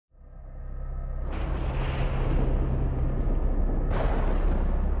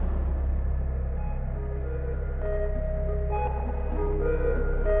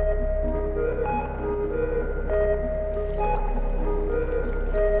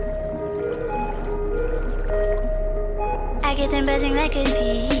get them buzzing like a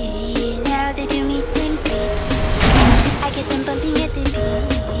bee. Now they do meet and greet. I get them bumping at the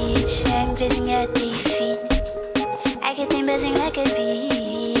beach and grazing at their feet. I get them buzzing like a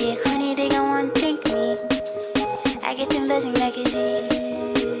bee. Honey, they gon' want to drink me. I get them buzzing like a bee.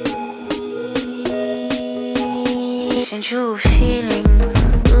 Sensual feeling.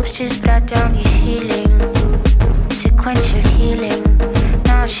 Oops, just brought down the ceiling. Sequential healing.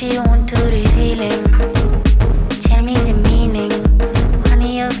 Now she won't do revealing.